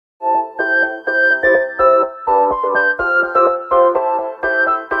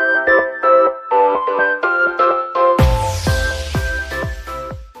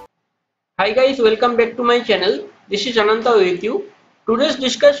Hi guys, welcome back to my channel. This is Ananta with you. Today's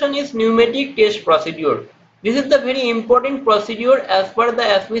discussion is pneumatic test procedure. This is the very important procedure as per the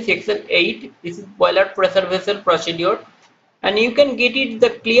ASME Section 8. This is boiler pressure vessel procedure, and you can get it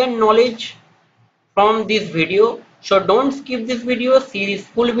the clear knowledge from this video. So don't skip this video, see this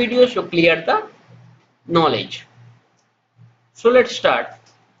full video to clear the knowledge. So let's start.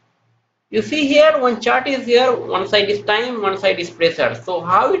 You see here one chart is here, one side is time, one side is pressure. So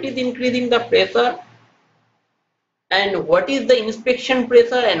how it is increasing the pressure, and what is the inspection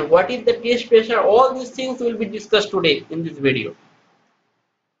pressure and what is the test pressure, all these things will be discussed today in this video.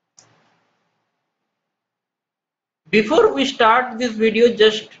 Before we start this video,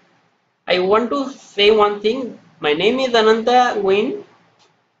 just I want to say one thing. My name is Ananta Win.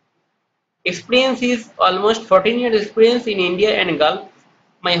 Experience is almost 14 years experience in India and Gulf.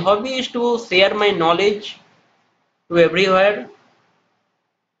 My hobby is to share my knowledge to everywhere,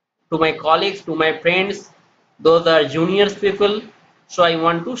 to my colleagues, to my friends. Those are juniors people, so I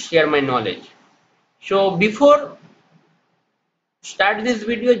want to share my knowledge. So before start this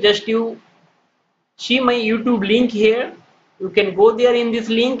video, just you see my YouTube link here. You can go there in this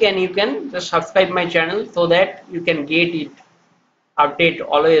link and you can just subscribe my channel so that you can get it update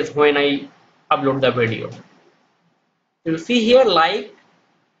always when I upload the video. You see here, like,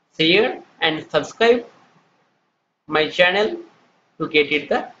 share and subscribe my channel to get it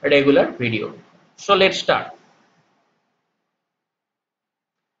the regular video. So let's start.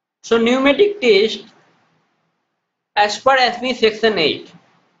 So pneumatic test as per ASME Section 8.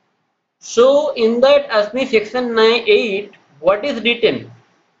 So in that ASME Section 8, what is written?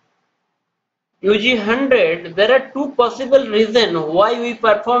 UG 100, there are two possible reasons why we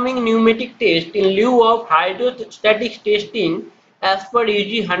performing pneumatic test in lieu of hydrostatic testing as per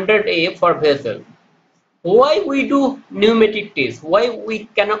UG 100A for vessel. Why we do pneumatic test? Why we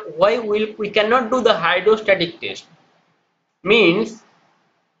cannot do the hydrostatic test? Means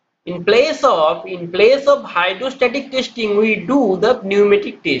in place of hydrostatic testing, we do the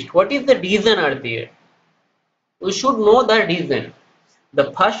pneumatic test. What is the reason are there? We should know the reason.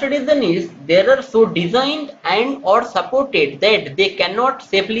 The first reason is they are so designed and or supported that they cannot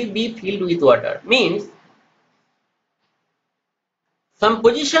safely be filled with water. Means some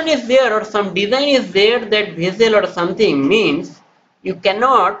position is there or some design is there that vessel or something, means you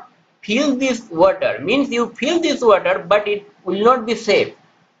cannot fill this water. Means you fill this water but it will not be safe.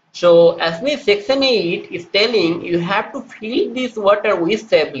 So ASME Section 8 is telling you have to fill this water with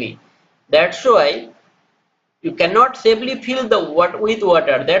safely. That's why you cannot safely fill the water with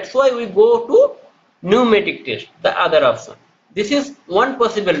water. That's why we go to pneumatic test, the other option. This is one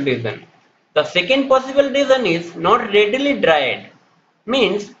possible reason. The second possible reason is not readily dried.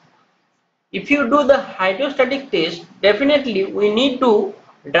 Means if you do the hydrostatic test, definitely we need to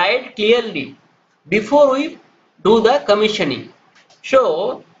dry it clearly before we do the commissioning.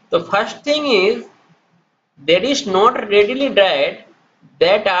 So the first thing is there is not readily dried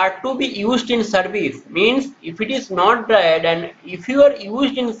that are to be used in service. Means if it is not dried and if you are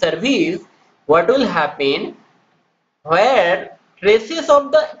used in service, what will happen? Where traces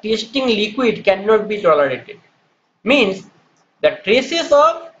of the testing liquid cannot be tolerated. Means the traces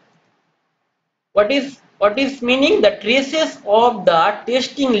of what is meaning the traces of the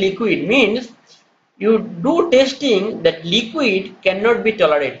testing liquid, means you do testing, that liquid cannot be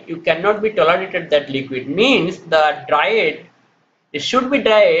tolerated. You cannot be tolerated that liquid. Means the dried, it should be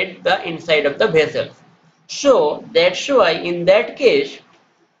dried the inside of the vessel. So that's why in that case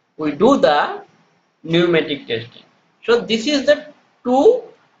we do the pneumatic testing. So this is the two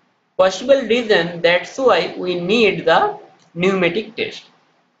possible reason. That's why we need the pneumatic test.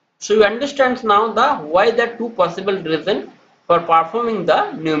 So you understand now the why the two possible reason for performing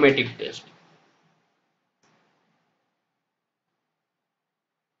the pneumatic test.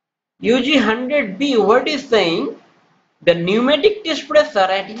 UG 100B, what is saying? The pneumatic test pressure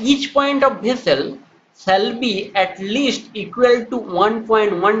at each point of vessel shall be at least equal to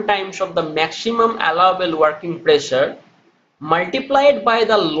 1.1 times of the maximum allowable working pressure multiplied by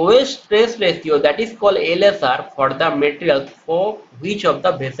the lowest stress ratio, that is called LSR, for the material for which of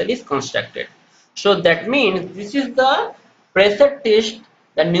the vessel is constructed. So that means this is the pressure test,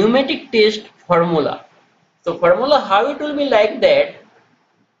 the pneumatic test formula. So formula, how it will be like that?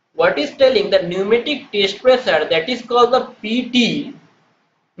 What is telling the pneumatic test pressure, that is called the PT,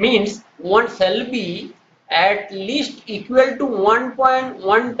 means one shall be at least equal to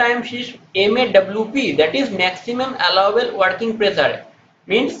 1.1 times is MAWP, that is maximum allowable working pressure.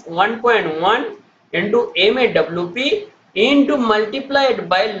 Means 1.1 into MAWP into multiplied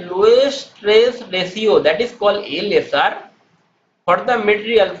by lowest stress ratio, that is called LSR, for the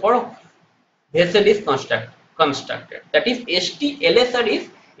material for vessel is constructed. That is ST, LSR is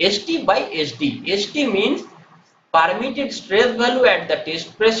ST by SD. ST means permitted stress value at the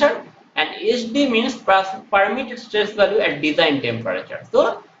test pressure, and SD means permitted stress value at design temperature.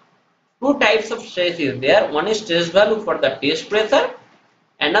 So two types of stress is there. One is stress value for the test pressure,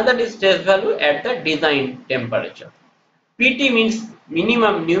 another is stress value at the design temperature. PT means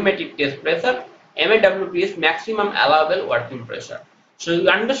minimum pneumatic test pressure, MAWP is maximum allowable working pressure. So you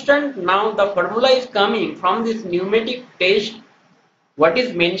understand now the formula is coming from this pneumatic test, what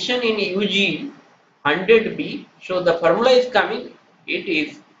is mentioned in UG 100B. So the formula is coming, it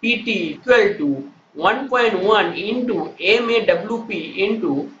is PT equal to 1.1 into MAWP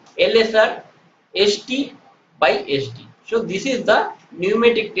into LSR ST by SD. So this is the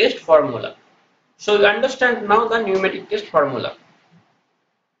pneumatic test formula. So you understand now the pneumatic test formula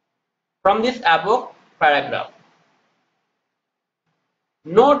from this above paragraph.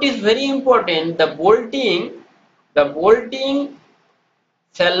 Note is very important, the bolting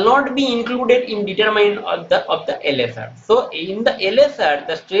shall not be included in determining of the LSR. So in the LSR,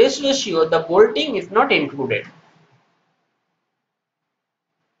 the stress ratio, the bolting is not included.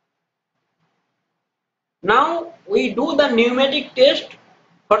 Now we do the pneumatic test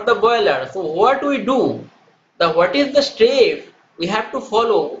for the boiler. So what we do, what is the step we have to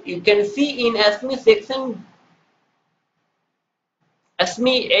follow? You can see in ASME section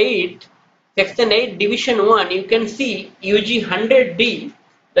ASME 8 section 8 division 1, you can see UG 100D,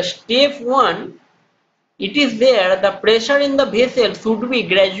 the step 1, it is there, the pressure in the vessel should be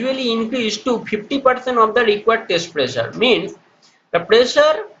gradually increased to 50% of the required test pressure. Means the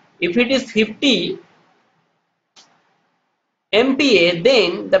pressure, if it is 50 MPa,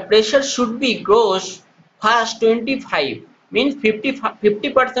 then the pressure should be grows past 25, means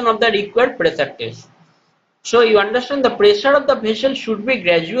 50% of the required pressure test. So you understand the pressure of the vessel should be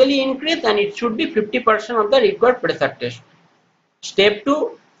gradually increased and it should be 50% of the required pressure test. Step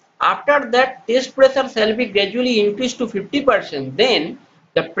 2, after that test pressure shall be gradually increased to 50%, then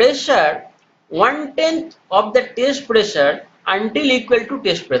the pressure 1/10 of the test pressure until equal to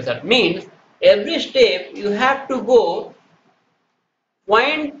test pressure. Means every step you have to go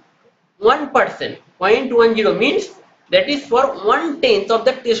 0.1%, 0.10 means that is for 1/10 of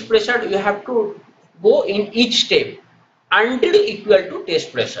the test pressure you have to go in each step until equal to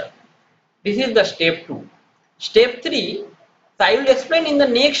test pressure. This is the step 2. Step 3, so I will explain in the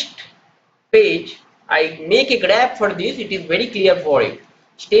next page. I make a graph for this, it is very clear for you.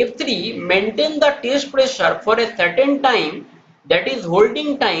 Step 3, maintain the test pressure for a certain time, that is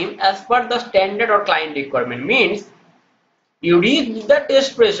holding time as per the standard or client requirement. Means you reach the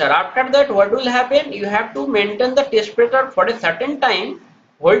test pressure, after that what will happen, you have to maintain the test pressure for a certain time,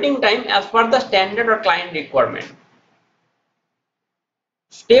 holding time as per the standard or client requirement.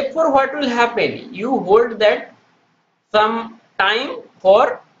 Step 4, what will happen, you hold that some time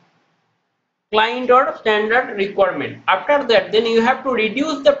for client or standard requirement. After that, then you have to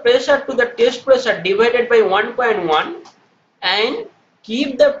reduce the pressure to the test pressure divided by 1.1 and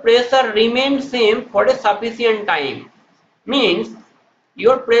keep the pressure remain same for a sufficient time. Means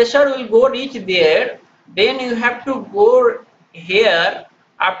your pressure will go reach there, then you have to go here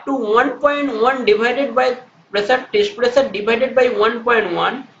up to 1.1 divided by test pressure divided by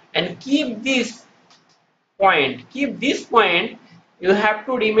 1.1 and keep this point, you have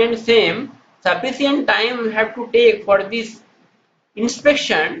to remain same. Sufficient time you have to take for this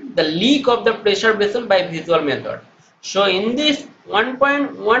inspection, the leak of the pressure vessel by visual method. So in this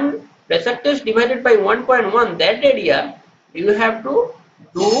 1.1 pressure test divided by 1.1, that area you have to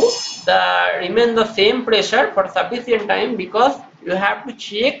do remain the same pressure for sufficient time, because you have to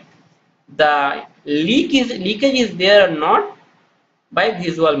check the leakage is there or not by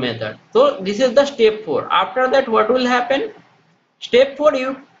visual method. So this is the step 4. After that what will happen? Step 4,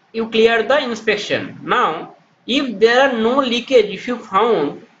 you clear the inspection. Now if there are no leakage,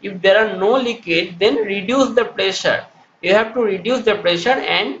 if there are no leakage, then reduce the pressure. You have to reduce the pressure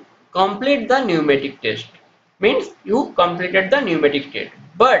and complete the pneumatic test. Means you completed the pneumatic test.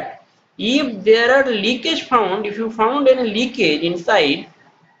 But if there are leakage found, if you found any leakage inside,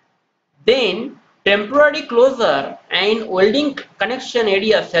 then temporary closure and welding connection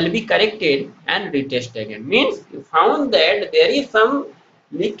area shall be corrected and retested again. Means you found that there is some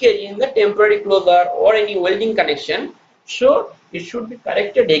leakage in the temporary closure or any welding connection, so it should be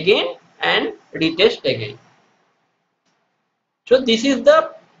corrected again and retest again. So this is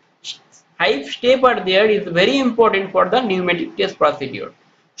the 5 step are there, is very important for the pneumatic test procedure.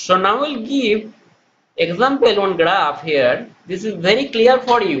 So now we'll give example on graph here. This is very clear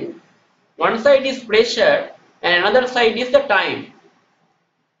for you. One side is pressure and another side is the time.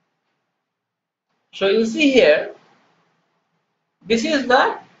 So you see here, this is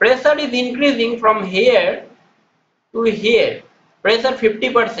the pressure is increasing from here to here, pressure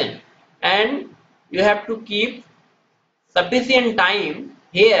 50%, and you have to keep sufficient time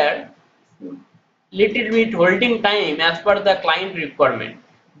here, little bit holding time as per the client requirement.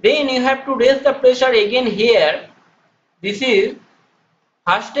 Then you have to raise the pressure again here. This is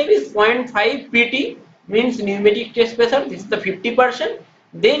first step is 0.5 pt, means pneumatic test pressure. This is the 50%.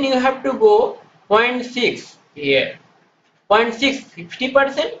 Then you have to go 0.6 here, 0.6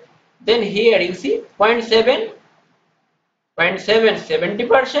 50%. Then here you see 0.7, 0.7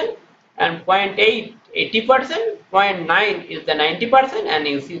 70%, and 0.8 80%. 0.9 is the 90%, and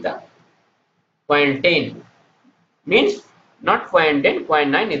you see the 0.10 means not 0.10,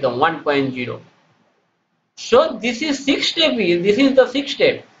 0.9 is the 1.0. So this is sixth step. This is the sixth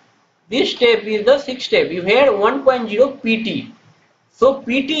step. This step is the sixth step. You had 1.0 pt. So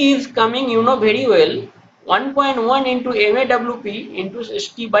pt is coming, you know very well, 1.1 into MAWP into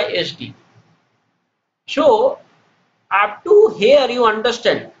ST by ST. So up to here you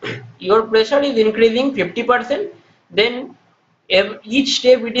understand your pressure is increasing 50%. Then each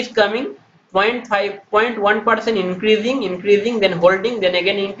step it is coming 0.5, 0.1% increasing, then holding, then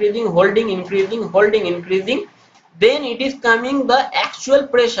again increasing, holding, increasing. Then it is coming the actual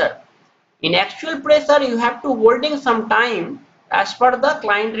pressure. In actual pressure, you have to holding some time as per the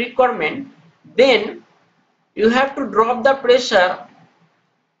client requirement. Then you have to drop the pressure.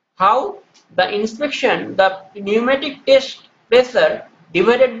 How? The inspection, the pneumatic test pressure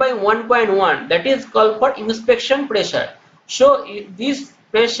divided by 1.1, that is called for inspection pressure. So this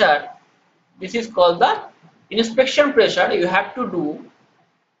pressure, this is called the inspection pressure. You have to do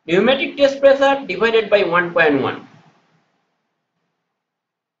pneumatic test pressure divided by 1.1.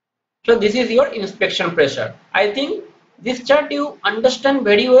 So this is your inspection pressure. I think this chart you understand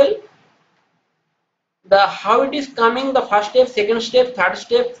very well. The how it is coming, the first step, second step, third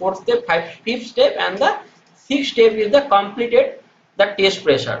step, fourth step, fifth step, and the sixth step is the completed the test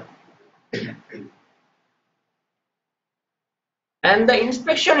pressure. And the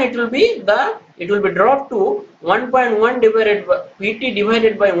inspection it will be dropped to 1.1 divided by pt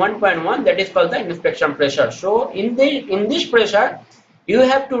divided by 1.1, that is called the inspection pressure. So in this pressure you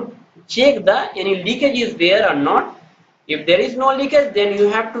have to check the any leakage is there or not. If there is no leakage, then you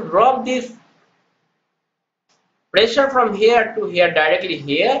have to drop this pressure from here to here directly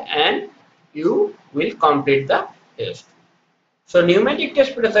here, and you will complete the test. So pneumatic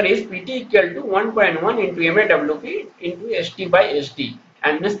test pressure is Pt equal to 1.1 into MAWP into ST by ST,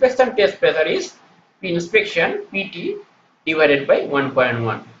 and inspection test pressure is inspection Pt divided by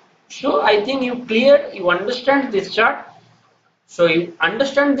 1.1. So I think you understand this chart. So you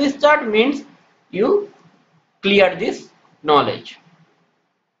understand this chart means you clear this knowledge.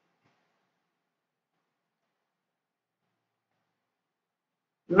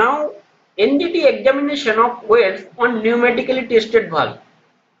 Now NDT examination of welds on pneumatically tested valve.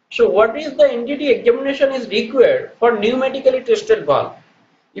 So what is the NDT examination is required for pneumatically tested valve?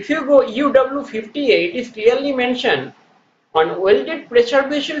 If you go UW58, it is clearly mentioned on welded pressure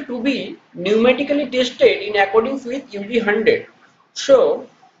vessel to be pneumatically tested in accordance with UD 100. So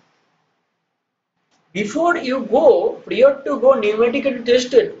before you go, prior to go pneumatically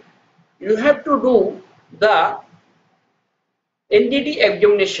tested, you have to do the NDT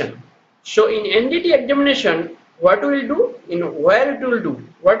examination. So in NDT examination, what we will do, in where it will do,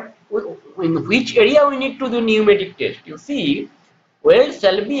 what in which area we need to do pneumatic test. You see, weld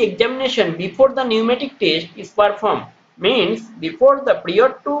shall be examination before the pneumatic test is performed. Means before the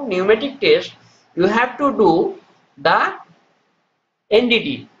prior to pneumatic test, you have to do the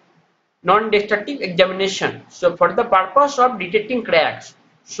NDT, non-destructive examination. So for the purpose of detecting cracks.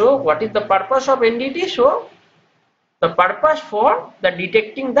 So what is the purpose of NDT? So the purpose for the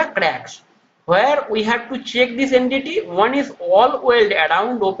detecting the cracks, where we have to check this NDT. One is all weld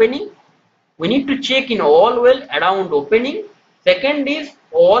around opening. We need to check in all weld around opening. Second is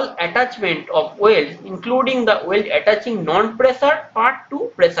all attachment of welds, including the weld attaching non-pressure part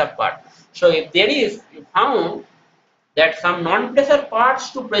to pressure part. So if there is, you found that some non-pressure parts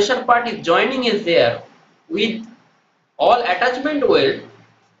to pressure part is joining is there with all attachment weld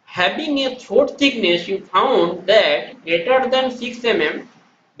having a throat thickness, you found that greater than 6 mm,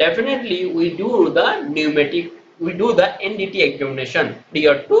 definitely we do the NDT examination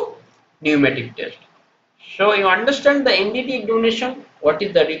prior to pneumatic test. So you understand the NDT examination, what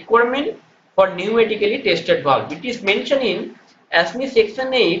is the requirement for pneumatically tested valve. It is mentioned in ASME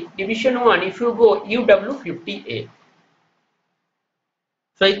Section 8 Division 1 if you go UW50A.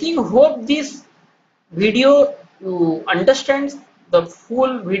 So I think hope this video you understand the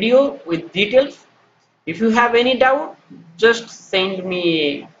full video with details. If you have any doubt, just send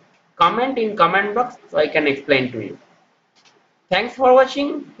me a comment in comment box so I can explain to you. Thanks for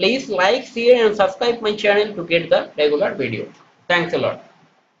watching. Please like, share and subscribe my channel to get the regular videos. Thanks a lot.